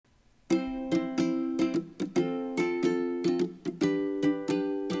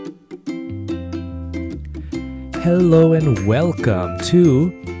Hello and welcome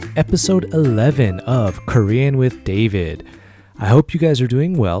to episode 11 of Korean with David. I hope you guys are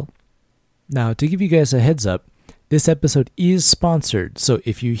doing well. Now, to give you guys a heads up, this episode is sponsored, so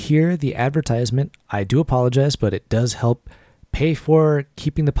if you hear the advertisement, I do apologize, but it does help pay for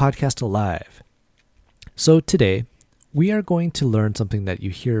keeping the podcast alive. So today, we are going to learn something that you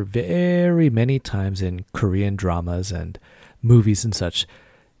hear very many times in Korean dramas and movies and such,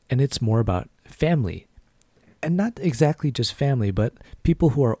 and it's more about family. And not exactly just family, but people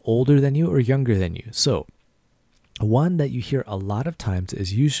who are older than you or younger than you. So, one that you hear a lot of times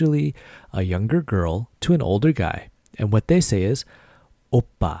is usually a younger girl to an older guy. And what they say is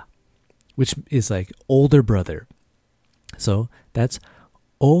Oppa, which is like older brother. So, that's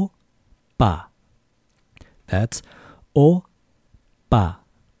Oppa. That's Oppa.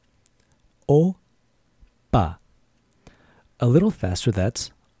 Oppa. A little faster, that's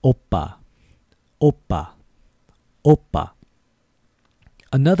Oppa. Oppa. Oppa.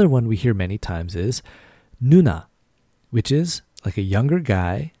 Another one we hear many times is Noona, which is like a younger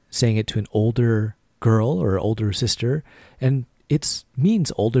guy saying it to an older girl or older sister, and it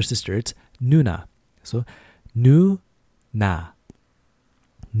means older sister. It's Noona. So Noona.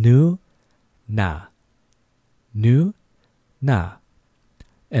 Noona. Noona.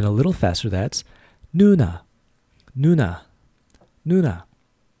 And a little faster, that's Noona. Noona. Noona.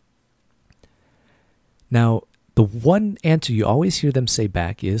 Now, the one answer you always hear them say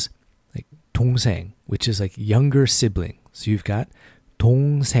back is like 동생, which is like younger sibling. So you've got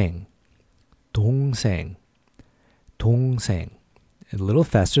동생, 동생, 동생. And a little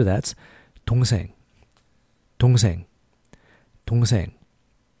faster, that's 동생, 동생, 동생.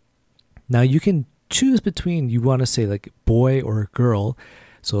 Now you can choose between, you want to say like boy or girl.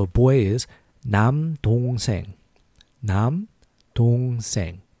 So a boy is 남동생,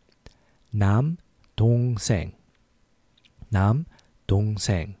 남동생, 남동생.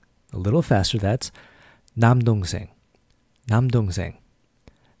 남동생. A little faster, that's 남동생, 남동생,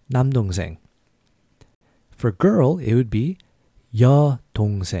 남동생. For girl, it would be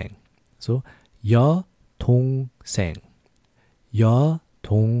여동생. So 여동생,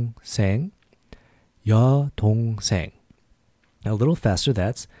 여동생, 여동생. A little faster,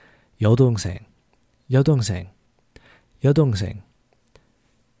 that's 여동생, 여동생, 여동생.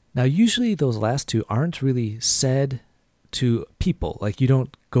 Now, usually those last two aren't really said to people. Like, you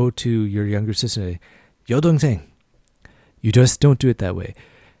don't go to your younger sister and say, 여동생. You just don't do it that way.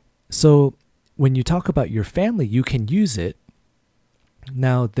 So when you talk about your family, you can use it.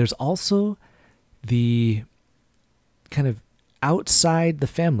 Now, there's also the kind of outside the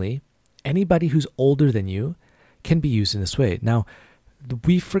family, anybody who's older than you can be used in this way. Now,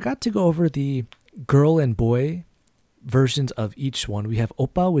 we forgot to go over the girl and boy versions of each one. We have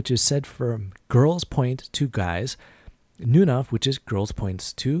Oppa, which is said from girls' point to guys. Noona, which is girls'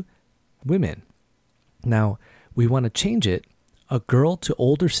 points to women. Now, we want to change it. A girl to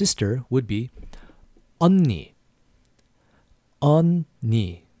older sister would be 언니,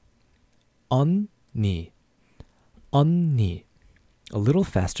 언니, 언니, 언니. A little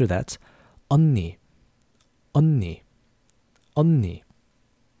faster, that's 언니, 언니, 언니.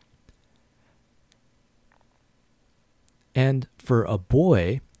 And for a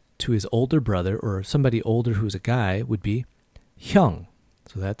boy to his older brother or somebody older who's a guy would be 형.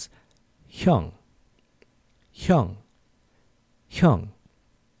 So that's 형, 형, 형.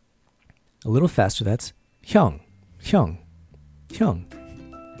 A little faster, that's 형, 형, 형.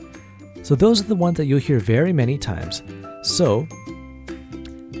 So those are the ones that you'll hear very many times. So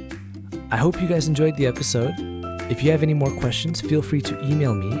I hope you guys enjoyed the episode. If you have any more questions, feel free to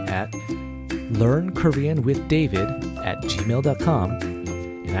email me at learnkoreanwithdavid@gmail.com.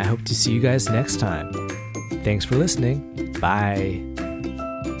 And I hope to see you guys next time. Thanks for listening. Bye.